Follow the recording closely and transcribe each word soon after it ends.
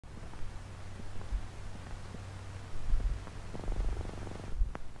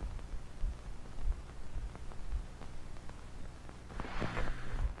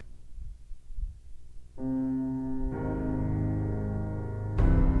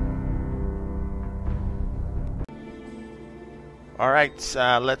Alright,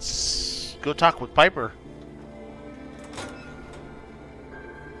 let's go talk with Piper.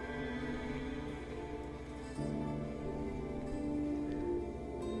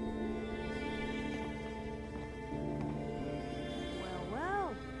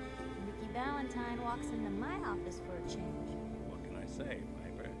 Well, Nikki Valentine walks into my office for a change. What can I say,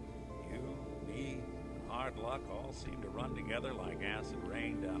 Piper? You, me, and hard luck all seem to run together like acid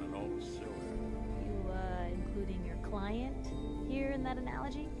rain down an old sewer. You, including your client here in that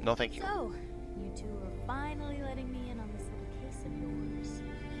analogy? No, thank you. So, you two are finally letting me in on this little case of yours.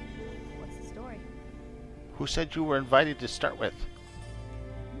 What's the story? Who said you were invited to start with?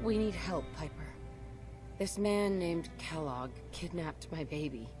 We need help, Piper. This man named Kellogg kidnapped my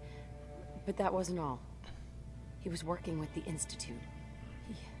baby. But that wasn't all. He was working with the Institute.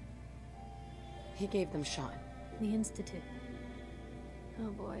 He gave them Sean. The Institute.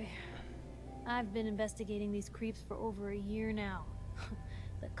 Oh boy. I've been investigating these creeps for over a year now.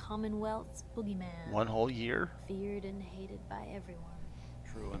 The Commonwealth's boogeyman. One whole year? Feared and hated by everyone.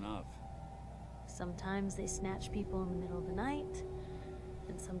 True enough. Sometimes they snatch people in the middle of the night,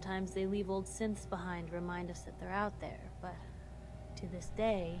 and sometimes they leave old synths behind to remind us that they're out there. But to this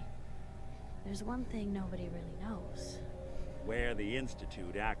day, there's one thing nobody really knows. Where the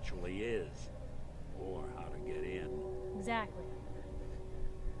Institute actually is. Or how to get in. Exactly.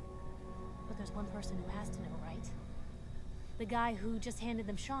 But there's one person who has to know, right? The guy who just handed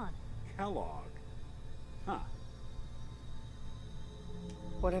them Sean. Kellogg? Huh.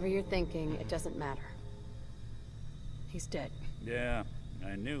 Whatever you're thinking, it doesn't matter. He's dead. Yeah,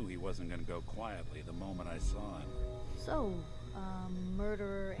 I knew he wasn't gonna go quietly the moment I saw him. So,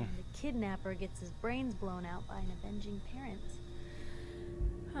 murderer and the kidnapper gets his brains blown out by an avenging parent.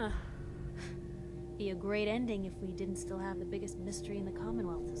 Huh. Be a great ending if we didn't still have the biggest mystery in the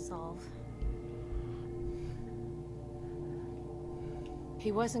Commonwealth to solve.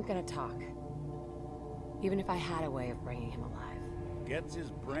 He wasn't gonna talk. Even if I had a way of bringing him alive. Gets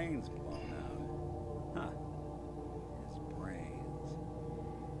his brains blown out. Huh. His brains.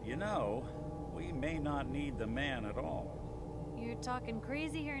 You know, we may not need the man at all. You're talking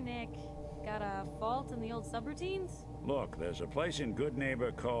crazy here, Nick. Got a fault in the old subroutines? Look, there's a place in Good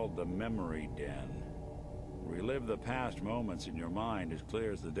Neighbor called the Memory Den. Relive the past moments in your mind as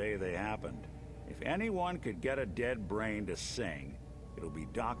clear as the day they happened. If anyone could get a dead brain to sing, it'll be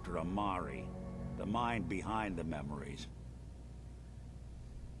Dr. Amari, the mind behind the memories.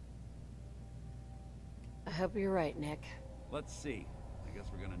 I hope you're right, Nick. Let's see. I guess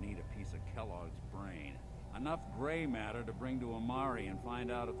we're gonna need a piece of Kellogg's brain. Enough gray matter to bring to Amari and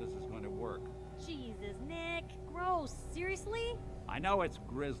find out if this is going to work. Jesus, Nick. Gross. Seriously? I know it's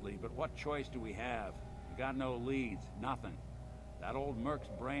grisly, but what choice do we have? We got no leads, nothing. That old Merc's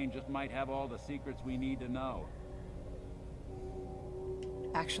brain just might have all the secrets we need to know.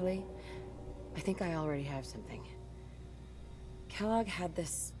 Actually, I think I already have something. Kellogg had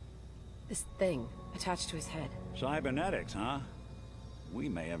this thing attached to his head. Cybernetics, huh? We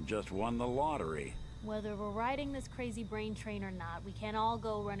may have just won the lottery. Whether we're riding this crazy brain train or not, we can't all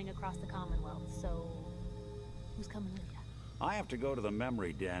go running across the Commonwealth, so... who's coming with you? I have to go to the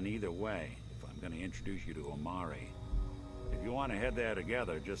Memory Den either way, if I'm going to introduce you to Amari. If you want to head there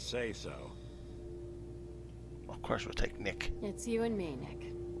together, just say so. Of course we'll take Nick. It's you and me,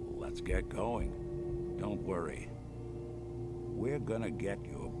 Nick. Let's get going. Don't worry. We're gonna get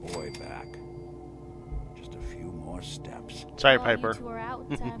your boy back. Just a few more steps. Sorry, While Piper. you two are out,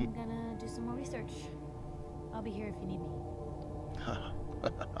 I'm gonna do some more research. I'll be here if you need me.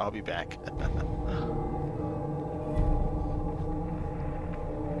 I'll be back.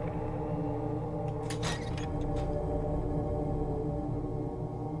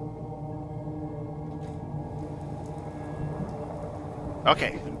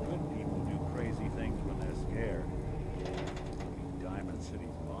 Okay. Even good people do crazy things when they're scared. Diamond City's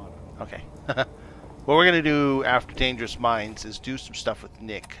motto. Okay. What we're going to do after Dangerous Minds is do some stuff with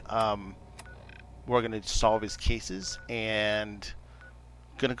Nick. We're going to solve his cases and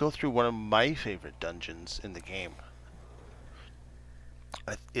going to go through one of my favorite dungeons in the game.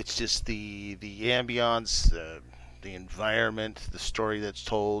 It's just the ambience, the environment, the story that's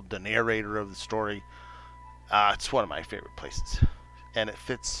told, the narrator of the story. It's one of my favorite places. And it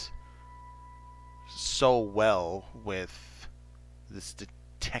fits so well with this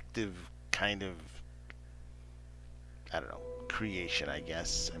detective kind of, I don't know, creation, I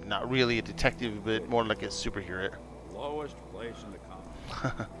guess. I'm not really a detective, but more like a superhero. Lowest place in the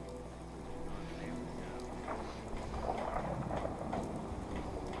Commonwealth.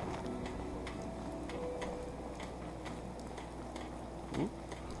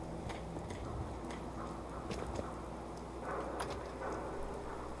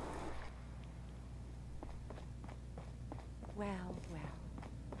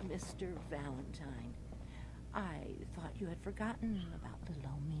 Mr. Valentine. I thought you had forgotten about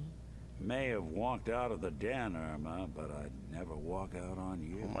little old me. May have walked out of the den, Irma, but I'd never walk out on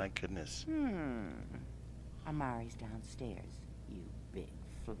you. Oh my goodness. Amari's downstairs, you big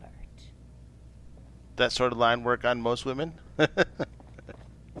flirt. That sort of line work on most women?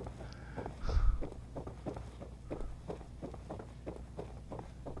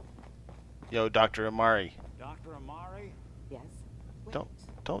 Yo, Dr. Amari. Dr. Amari? Yes? Wait.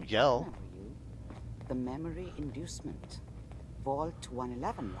 Don't yell. Remember you? The memory inducement. Vault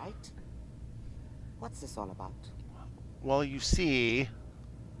 111, right? What's this all about? Well, you see...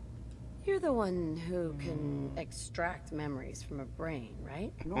 You're the one who can extract memories from a brain,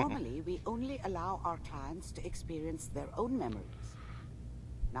 right? Normally, we only allow our clients to experience their own memories.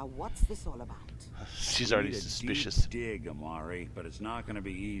 Now, what's this all about? She's We already need a suspicious. deep dig, Amari, but it's not going to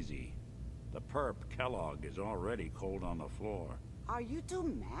be easy. The perp, Kellogg, is already cold on the floor. Are you two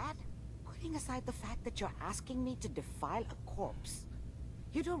mad? Putting aside the fact that you're asking me to defile a corpse,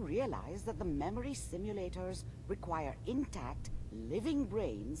 you do realize that the memory simulators require intact, living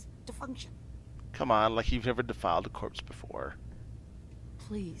brains to function. Come on, like you've never defiled a corpse before.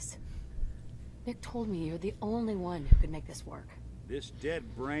 Please. Nick told me you're the only one who could make this work. This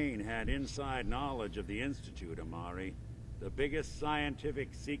dead brain had inside knowledge of the Institute, Amari. The biggest scientific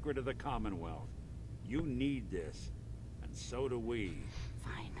secret of the Commonwealth. You need this, and so do we.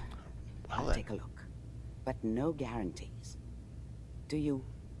 Fine. Well, I'll then. take a look. But no guarantees. Do you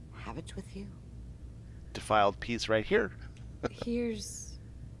have it with you? Defiled piece right here. Here's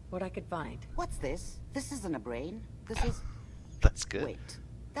what I could find. What's this? This isn't a brain. This is... That's good. Wait.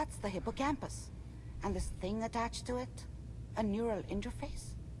 That's the hippocampus. And this thing attached to it? A neural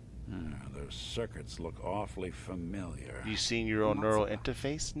interface? Those circuits look awfully familiar. You seen your own Not neural so.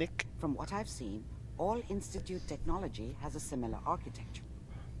 interface, Nick? From what I've seen, all Institute technology has a similar architecture.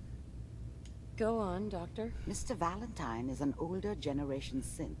 Go on, Doctor. Mr. Valentine is an older generation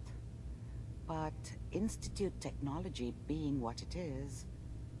synth. But Institute technology being what it is,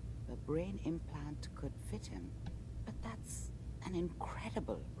 the brain implant could fit him. But that's an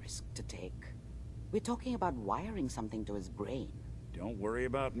incredible risk to take. We're talking about wiring something to his brain. Don't worry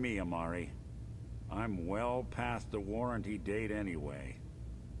about me, Amari. I'm well past the warranty date anyway.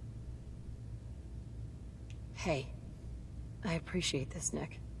 Hey, I appreciate this,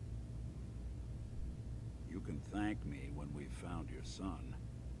 Nick. You can thank me when we've found your son.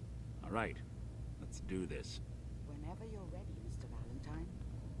 All right, let's do this. Whenever you're ready, Mr. Valentine,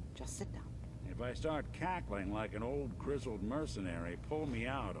 just sit down. If I start cackling like an old grizzled mercenary, pull me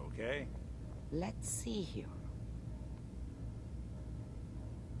out, okay? Let's see here.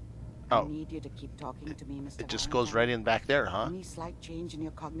 Oh. I need you to keep talking to me, Mr. It just Valentine. goes right in back there, huh? Any slight change in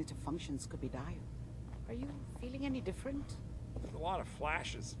your cognitive functions could be dire. Are you feeling any different? There's a lot of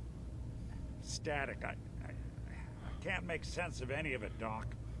flashes. Static. I can't make sense of any of it,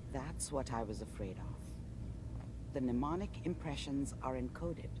 Doc. That's what I was afraid of. The mnemonic impressions are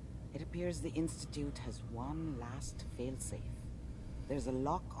encoded. It appears the Institute has one last failsafe. There's a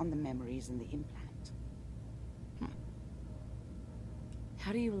lock on the memories in the implant.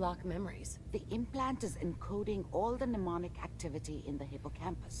 How do you lock memories? The implant is encoding all the mnemonic activity in the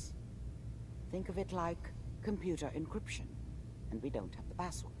hippocampus. Think of it like computer encryption, and we don't have the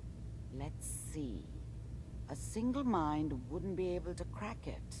password. Let's see. A single mind wouldn't be able to crack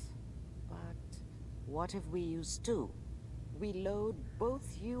it. But what if we use two? We load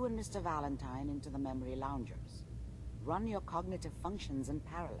both you and Mr. Valentine into the memory loungers. Run your cognitive functions in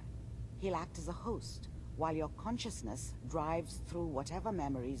parallel. He'll act as a host, while your consciousness drives through whatever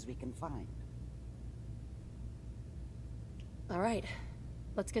memories we can find. All right,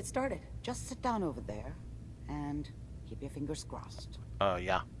 let's get started. Just sit down over there, and keep your fingers crossed.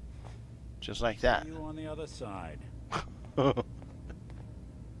 Yeah. Just like that. See you on the other side.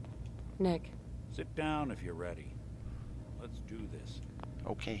 Nick, Sit down if you're ready. Let's do this.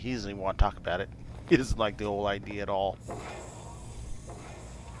 Okay, he doesn't even want to talk about it. He doesn't like the whole idea at all.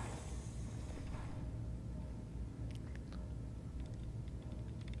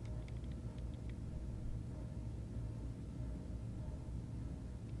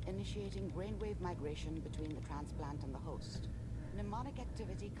 Initiating brainwave migration between the transplant and the host. Mnemonic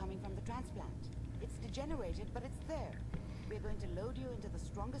activity coming from the transplant. It's degenerated, but it's there. We're going to load you into the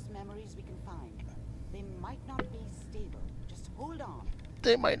strongest memories we can find. They might not be stable. Just hold on.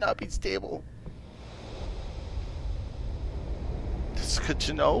 They might not be stable. It's good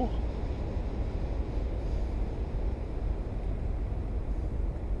to know.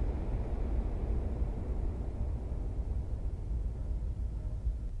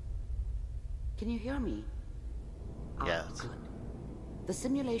 Can you hear me? Yes. Ah, good. The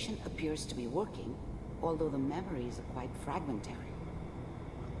simulation appears to be working, although the memories are quite fragmentary.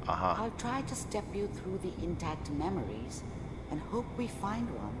 I'll try to step you through the intact memories and hope we find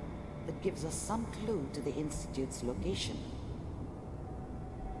one that gives us some clue to the Institute's location.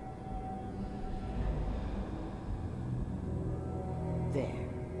 There.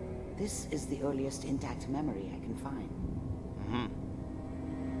 This is the earliest intact memory I can find.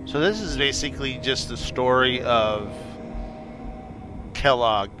 So this is basically just the story of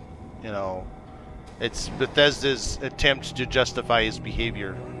Kellogg, you know. It's Bethesda's attempt to justify his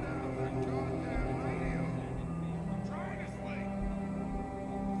behavior.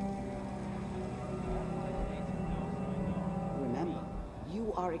 Remember,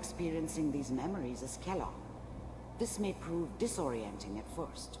 you are experiencing these memories as Kellogg. This may prove disorienting at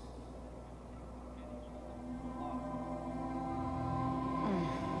first.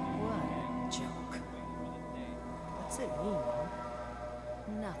 What a joke. What's it mean?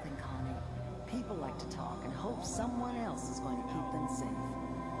 Nothing, Connie. People like to talk and hope someone else is going to keep them safe.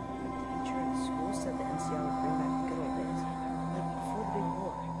 The teacher at the school said the NCR would bring back the good old days, like before the big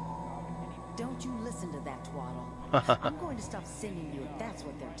war. Don't you listen to that twaddle. I'm going to stop singing you if that's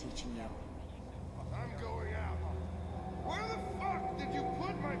what they're teaching you. I'm going out. Where the fuck did you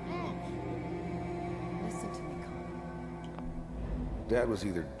put my boots? Listen to me, Connie. Dad was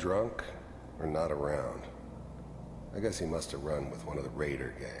either drunk or not around. I guess he must have run with one of the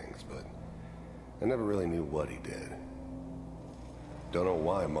raider gangs, but I never really knew what he did. Don't know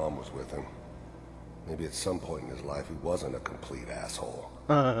why Mom was with him. Maybe at some point in his life he wasn't a complete asshole.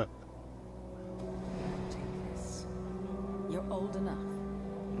 Take this. You're old enough.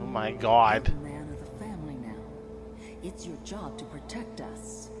 Oh my God. You're the man of the family now. It's your job to protect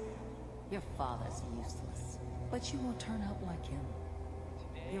us. Your father's useless, but you won't turn out like him.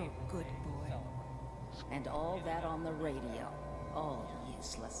 You're a good boy. And all that on the radio, all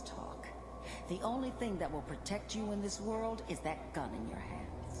useless talk. The only thing that will protect you in this world is that gun in your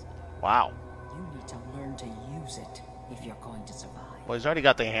hands. Wow. You need to learn to use it if you're going to survive. Well, he's already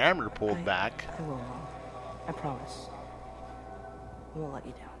got the hammer pulled back. I will, Mom. I promise. We won't let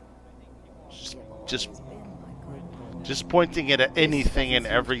you down. Just pointing it at anything and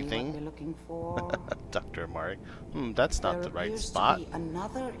This doesn't seem to be everything. what we're looking for. Dr. Amari. That's not There the right appears spot. to be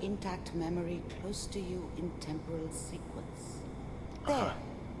another intact memory close to you in temporal sequence. There.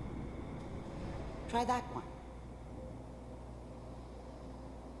 Try that one.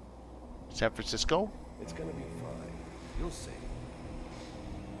 San Francisco? It's gonna be fine. You'll see.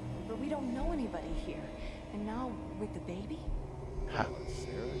 But we don't know anybody here. And now, with the baby? Come on,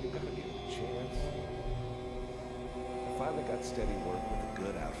 Sarah, you gotta give it a chance. I finally got steady work with a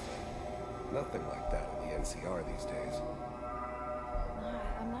good outfit. Nothing like that in the NCR these days.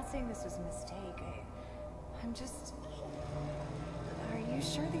 I'm not saying this was a mistake. I'm just... Are you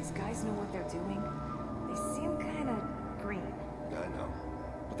sure these guys know what they're doing? They seem kind of green. I know.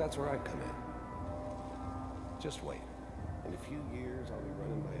 But that's where I come in. Just wait. In a few years, I'll be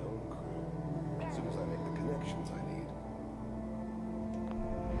running my own crew. As soon as I make the connections I need.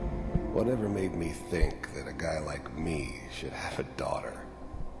 Whatever made me think that a guy like me should have a daughter?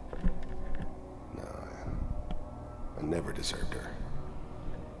 No, I never deserved her.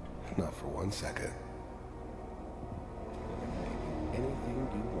 Not for 1 second. Anything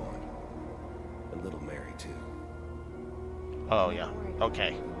you want. And little Mary, too. Oh, yeah.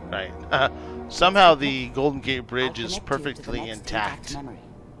 Okay. Right. Somehow the Golden Gate Bridge I'll is connect you to the perfectly next intact. memory.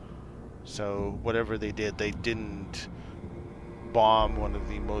 So whatever they did, they didn't bomb one of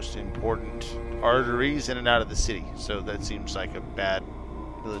the most important arteries in and out of the city. So that seems like a bad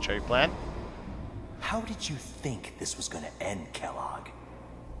military plan. How did you think this was going to end, Kellogg?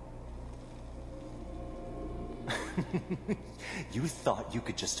 You thought you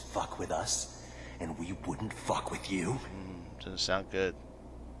could just fuck with us, and we wouldn't fuck with you? Doesn't sound good.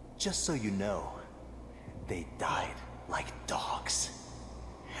 Just so you know, they died like dogs.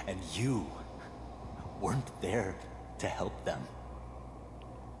 And you weren't there to help them.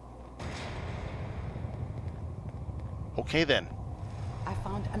 Okay then. I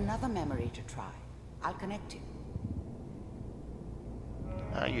found another memory to try. I'll connect you.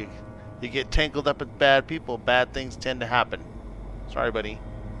 You get tangled up with bad people, bad things tend to happen. Sorry, buddy.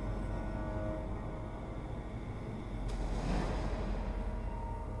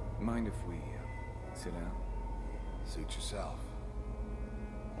 Mind if we sit down? Suit yourself.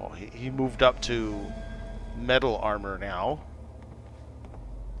 Well, he moved up to metal armor now.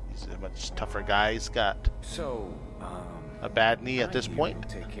 He's a much tougher guy. He's got So, a bad knee at this you point.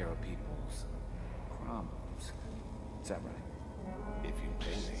 take care of people's problems. Is that right? If you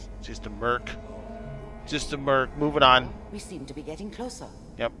pay me. Just a merc. Just a merc. Moving on. We seem to be getting closer.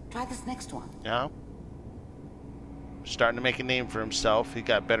 Yep. Try this next one. Yeah. Starting to make a name for himself. He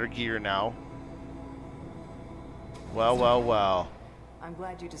got better gear now. Well, well, well. I'm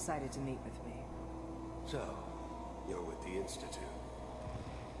glad you decided to meet with me. So, you're with the Institute.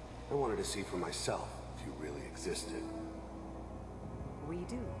 I wanted to see for myself if you really existed. We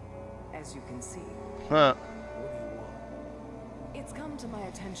do, as you can see. Huh. What do you want? It's come to my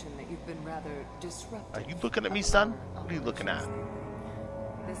attention that you've been rather disruptive. Are you looking at me, son? What are you looking at?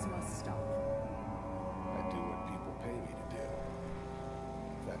 This must stop. I do what people pay me to do.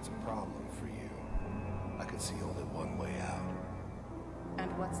 If that's a problem for you, I could see only one way out.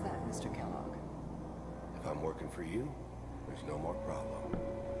 And what's that, Mr. Kellogg? If I'm working for you, there's no more problem.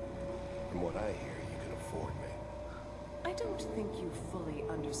 From what I hear, you can afford me. I don't think you fully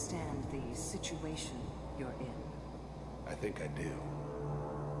understand the situation you're in. I think I do.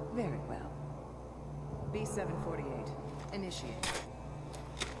 Very well. B-748, initiate.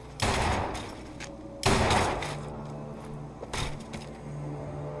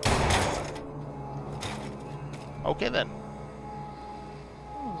 Okay then.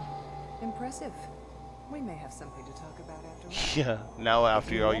 Impressive. We may have something to talk about after all. Yeah. Now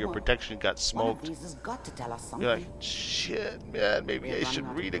after all your protection got One of smoked, these has got to tell us something. you're like, shit, man. Maybe I should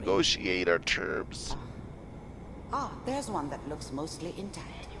renegotiate our terms. Ah, there's one that looks mostly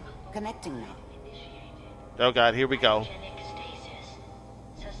intact. Connecting now. Oh God, here we go.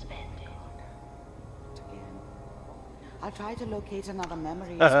 I'll try to locate another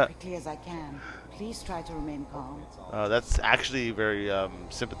memory as quickly as I can. Please try to remain calm. That's actually very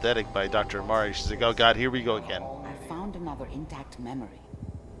sympathetic by Dr. Amari. She's like, oh God, here we go again. I found another intact memory.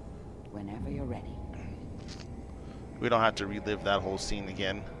 Whenever you're ready. We don't have to relive that whole scene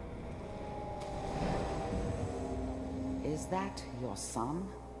again. Is that your son?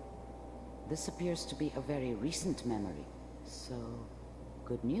 This appears to be a very recent memory. So,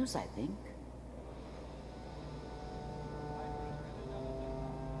 good news, I think.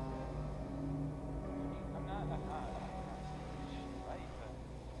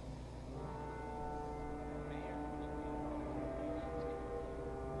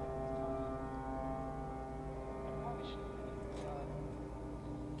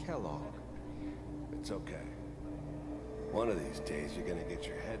 Kellogg. It's okay. One of these days you're gonna get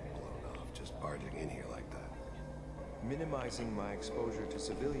your head blown off just barging in here like that. Minimizing my exposure to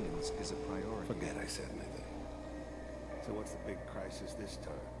civilians is a priority. Forget I said anything. So what's the big crisis this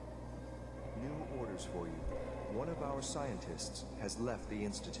time? New orders for you. One of our scientists has left the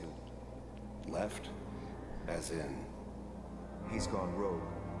Institute. Left? As in? He's gone rogue.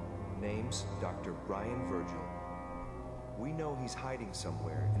 Name's Dr. Brian Virgil. We know he's hiding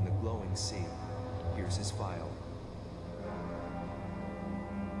somewhere in the glowing sea. Here's his file.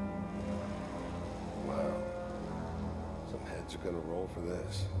 Wow. Some heads are gonna roll for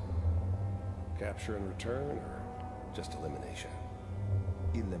this. Capture and return, or just elimination?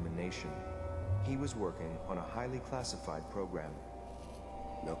 Elimination. He was working on a highly classified program.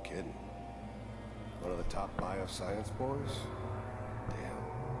 No kidding. One of the top bioscience boys?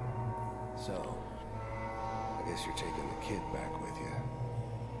 Damn. So, I guess you're taking the kid back with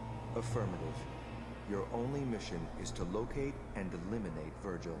you. Affirmative. Your only mission is to locate and eliminate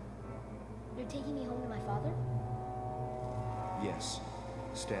Virgil. You're taking me home to my father? Yes.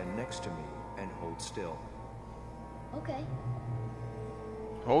 Stand next to me and hold still. Okay.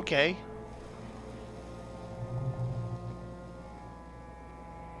 Okay.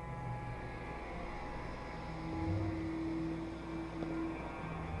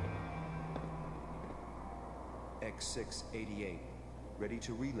 X688. Ready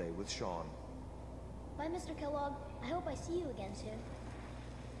to relay with Sean. Bye, Mr. Kellogg. I hope I see you again soon.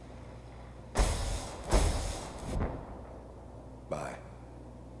 Bye.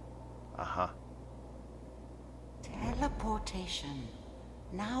 Uh-huh. Teleportation.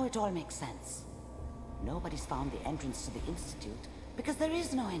 Now it all makes sense. Nobody's found the entrance to the Institute because there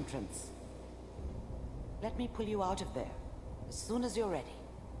is no entrance. Let me pull you out of there as soon as you're ready.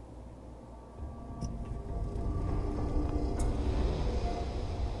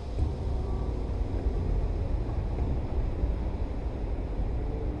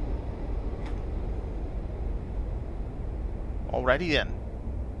 Alrighty then.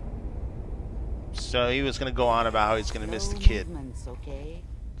 So he was going to go on about how he's going to miss the kid. Movements, okay?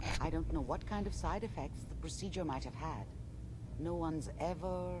 I don't know what kind of side effects the procedure might have had. No one's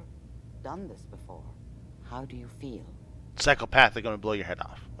ever done this before. How do you feel? Psychopath, they're going to blow your head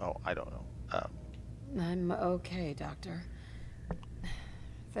off. Oh, I don't know. I'm okay, Doctor.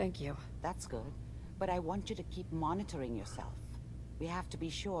 Thank you. That's good. But I want you to keep monitoring yourself. We have to be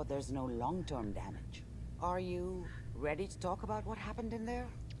sure there's no long-term damage. Are you ready to talk about what happened in there?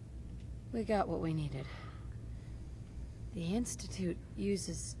 We got what we needed. The Institute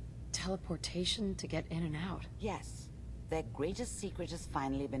uses teleportation to get in and out. Yes. Their greatest secret has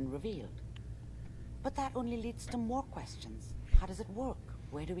finally been revealed. But that only leads to more questions. How does it work?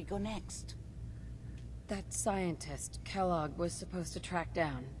 Where do we go next? That scientist, Kellogg, was supposed to track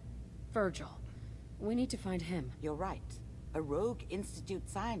down. Virgil. We need to find him. You're right. A rogue Institute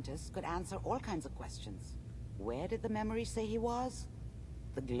scientist could answer all kinds of questions. Where did the memory say he was?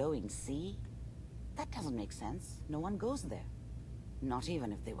 The glowing sea? That doesn't make sense. No one goes there. Not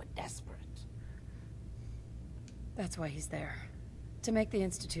even if they were desperate. That's why he's there. To make the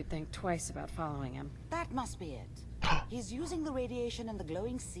Institute think twice about following him. That must be it. He's using the radiation in the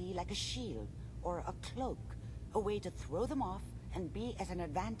glowing sea like a shield, or a cloak. A way to throw them off and be at an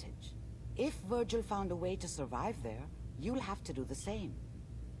advantage. If Virgil found a way to survive there, you'll have to do the same.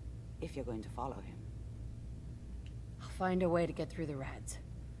 If you're going to follow him. I'll find a way to get through the rads.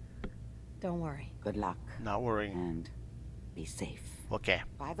 Don't worry. Good luck. Not worrying. And be safe. Okay.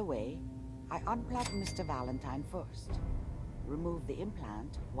 By the way, I unplugged Mr. Valentine first. Removed the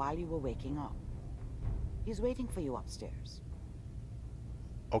implant while you were waking up. He's waiting for you upstairs.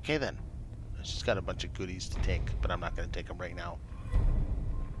 Okay then. I just got a bunch of goodies to take, but I'm not going to take them right now.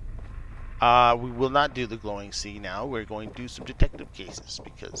 We will not do the glowing sea now. We're going to do some detective cases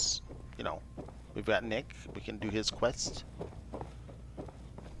because, you know, we've got Nick. We can do his quest.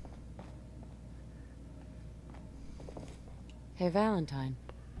 Hey, Valentine.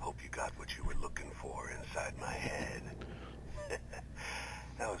 Hope you got what you were looking for inside my head.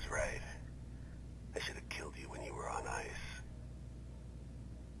 That was right. I should have killed you when you were on ice.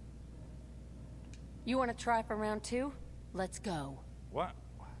 You want to try for round 2? Let's go. What?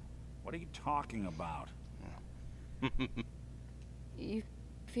 What are you talking about? You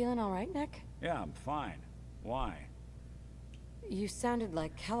feeling all right, Nick? Yeah, I'm fine. Why? You sounded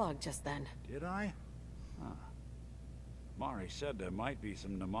like Kellogg just then. Did I? Huh. Mari said there might be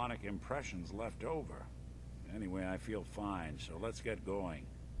some mnemonic impressions left over. Anyway, I feel fine, so let's get going.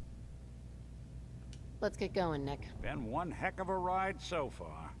 Let's get going, Nick. Been one heck of a ride so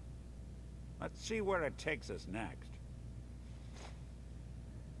far. Let's see where it takes us next.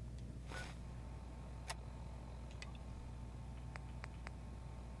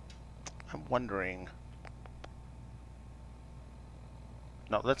 I'm wondering...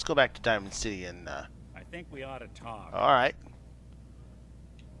 No, let's go back to Diamond City and... I think we ought to talk. Alright.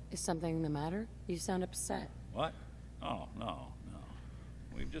 Is something the matter? You sound upset. What? Oh, no.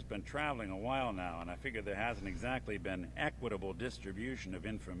 We've just been traveling a while now, and I figure there hasn't exactly been equitable distribution of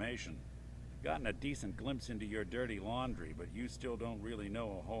information. Gotten a decent glimpse into your dirty laundry, but you still don't really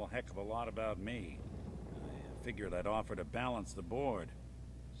know a whole heck of a lot about me. I figured I'd offer to balance the board.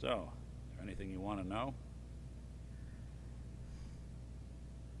 So, is there anything you want to know?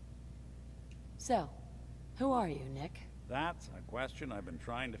 So, who are you, Nick? That's a question I've been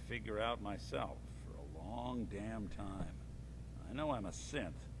trying to figure out myself for a long damn time. I know I'm a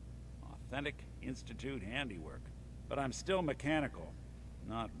synth, authentic Institute handiwork, but I'm still mechanical,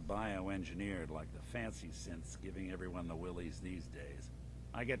 not bioengineered like the fancy synths giving everyone the willies these days.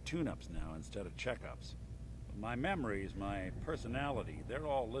 I get tune-ups now instead of checkups. But my memories, my personality, they're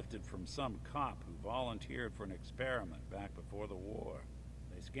all lifted from some cop who volunteered for an experiment back before the war.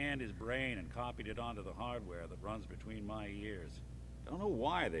 They scanned his brain and copied it onto the hardware that runs between my ears. Don't know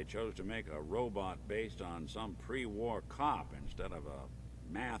why they chose to make a robot based on some pre-war cop instead of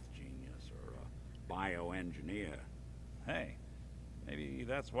a math genius or a bioengineer. Hey, maybe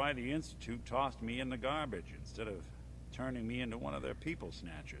that's why the Institute tossed me in the garbage instead of turning me into one of their people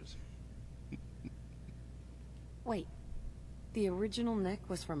snatchers. Wait, the original Nick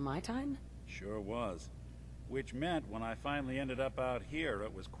was from my time? Sure was. Which meant when I finally ended up out here,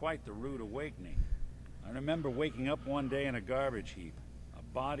 it was quite the rude awakening. I remember waking up one day in a garbage heap, a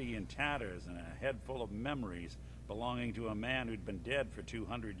body in tatters and a head full of memories belonging to a man who'd been dead for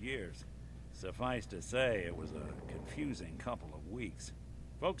 200 years. Suffice to say, it was a confusing couple of weeks.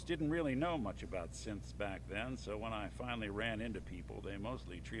 Folks didn't really know much about synths back then, so when I finally ran into people, they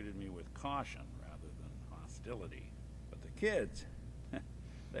mostly treated me with caution rather than hostility. But the kids,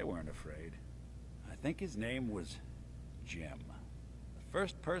 they weren't afraid. I think his name was Jim. The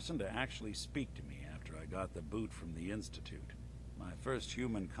first person to actually speak to me after I got the boot from the Institute. My first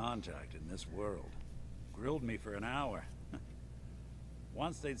human contact in this world. Grilled me for an hour.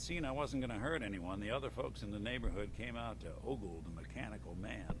 Once they'd seen I wasn't going to hurt anyone, the other folks in the neighborhood came out to ogle the mechanical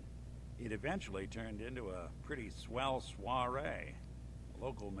man. It eventually turned into a pretty swell soiree. The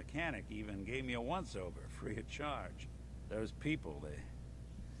local mechanic even gave me a once-over, free of charge. Those people, they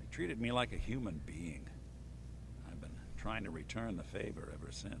treated me like a human being. trying to return the favor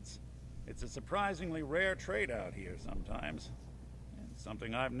ever since. It's a surprisingly rare trait out here sometimes. And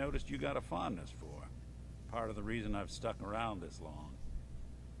something I've noticed you got a fondness for. Part of the reason I've stuck around this long.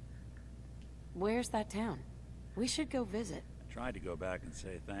 Where's that town? We should go visit. I tried to go back and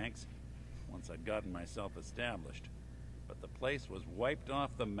say thanks once I'd gotten myself established. But the place was wiped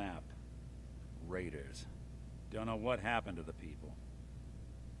off the map. Raiders. Don't know what happened to the people.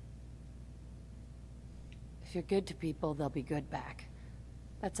 If you're good to people, they'll be good back.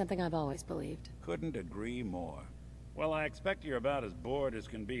 That's something I've always believed. Couldn't agree more. Well, I expect you're about as bored as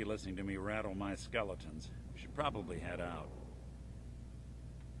can be listening to me rattle my skeletons. We should probably head out.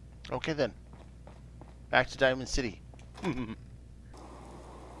 Okay then. Back to Diamond City.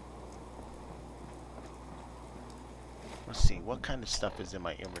 Let's see, what kind of stuff is in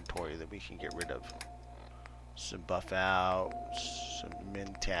my inventory that we can get rid of? Some buff out, some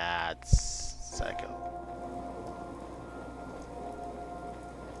mentats, psycho.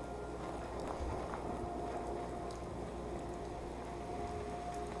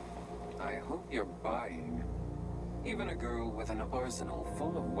 I hope you're buying. Even a girl with an arsenal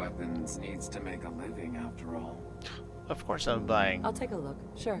full of weapons needs to make a living after all. Of course I'm buying. I'll take a look,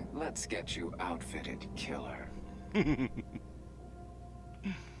 sure. Let's get you outfitted, killer. We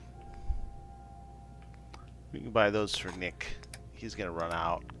can buy those for Nick. He's gonna run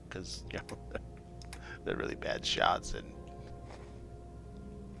out because you know, they're really bad shots and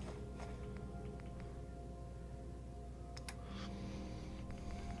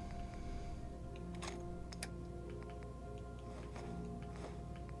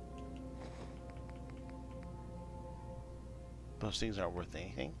those things aren't worth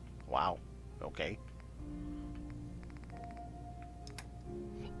anything. Wow. Okay.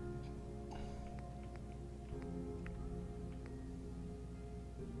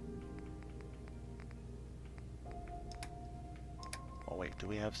 Oh wait, do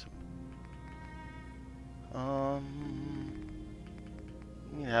we have some?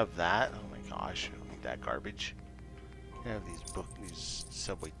 We have that. Oh my gosh, I don't need that garbage. We have these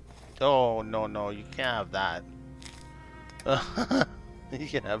subway. Oh no, you can't have that. You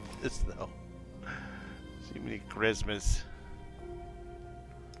can have this though. Too many Christmas.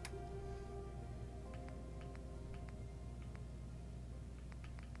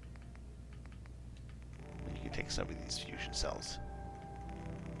 You can take some of these fusion cells.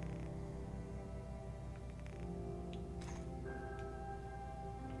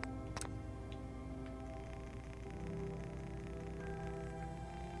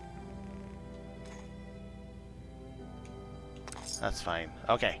 That's fine.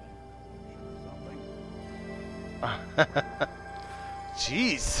 Okay.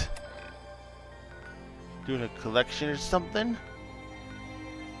 Jeez. Doing a collection or something?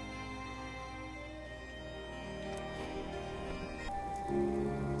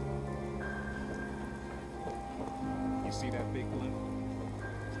 You see that big blimp?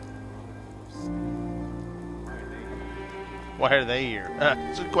 Why are they here?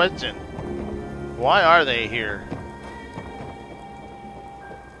 It's a question. Why are they here?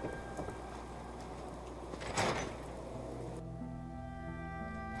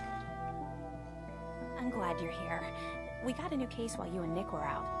 I'm glad you're here. We got a new case while you and Nick were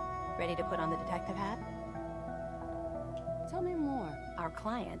out. Ready to put on the detective hat? Tell me more. Our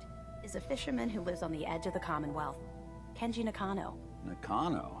client is a fisherman who lives on the edge of the Commonwealth. Kenji Nakano.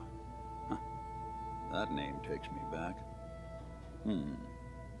 Nakano? Huh. That name takes me back.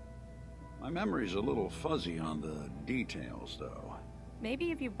 My memory's a little fuzzy on the details, though.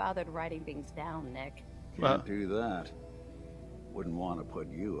 Maybe if you bothered writing things down, Nick. Can't do that. Wouldn't want to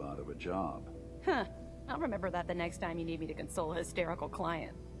put you out of a job. Huh. I'll remember that the next time you need me to console a hysterical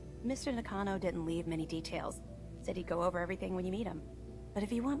client. Mr. Nakano didn't leave many details. Said he'd go over everything when you meet him. But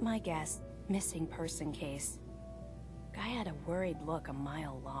if you want my guess, missing person case. Guy had a worried look a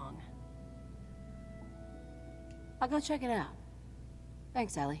mile long. I'll go check it out.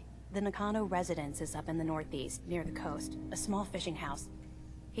 Thanks, Ellie. The Nakano residence is up in the northeast, near the coast. A small fishing house.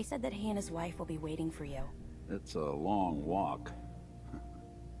 He said that he and his wife will be waiting for you. It's a long walk.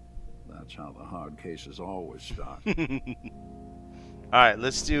 That's how the hard cases always start. Alright,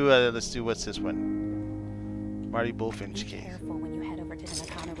 let's do what's this one? Marty Bullfinch case. Be careful when you head over to the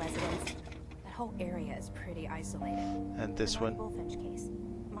Nakano residence. That whole area is pretty isolated. And this one? Bullfinch case.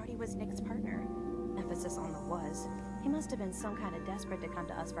 Marty was Nick's partner. Emphasis on the was. He must have been some kind of desperate to come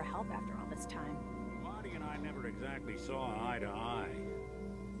to us for help after all this time. Marty and I never exactly saw eye to eye.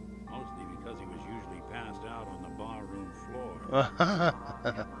 Mostly because he was usually passed out on the barroom floor.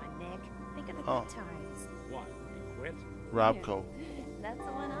 Come on, Nick. Think of the good times. What? You quit? Margaux. That's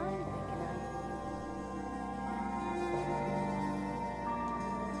the one I'm thinking of.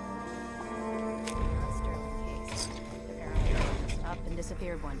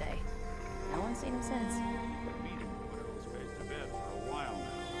 disappeared one day. No one's seen him since. Been meeting with Earl's face to bed for a while now.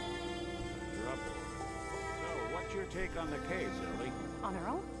 You're up. So, what's your take on the case, Ellie? On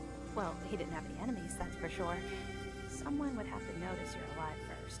Earl? Well, he didn't have any enemies, that's for sure. Someone would have to notice you're alive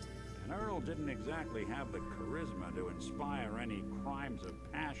first. And Earl didn't exactly have the charisma to inspire any crimes of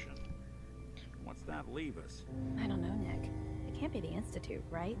passion. What's that leave us? I don't know, Nick. It can't be the Institute,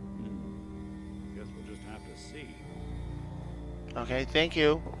 right? Guess we'll just have to see. Okay, thank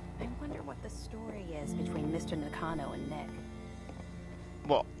you. I wonder what the story is between Mr. Nakano and Nick.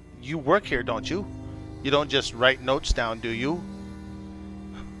 Well, you work here, don't you? You don't just write notes down, do you?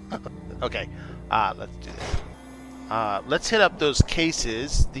 Okay, let's do this. Let's hit up those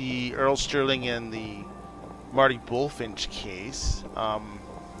cases, the Earl Sterling and the Marty Bullfinch case.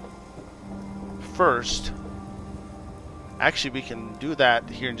 First, actually we can do that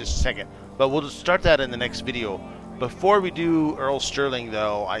here in just a second, but we'll just start that in the next video. Before we do Earl Sterling,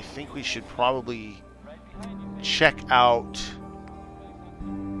 though, I think we should probably check out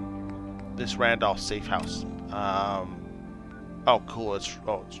this Randolph safe house. Oh, cool. It's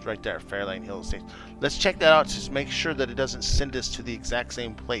right there, Fairlane Hills Estate. Let's check that out, just make sure that it doesn't send us to the exact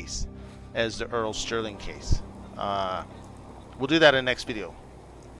same place as the Earl Sterling case. We'll do that in the next video.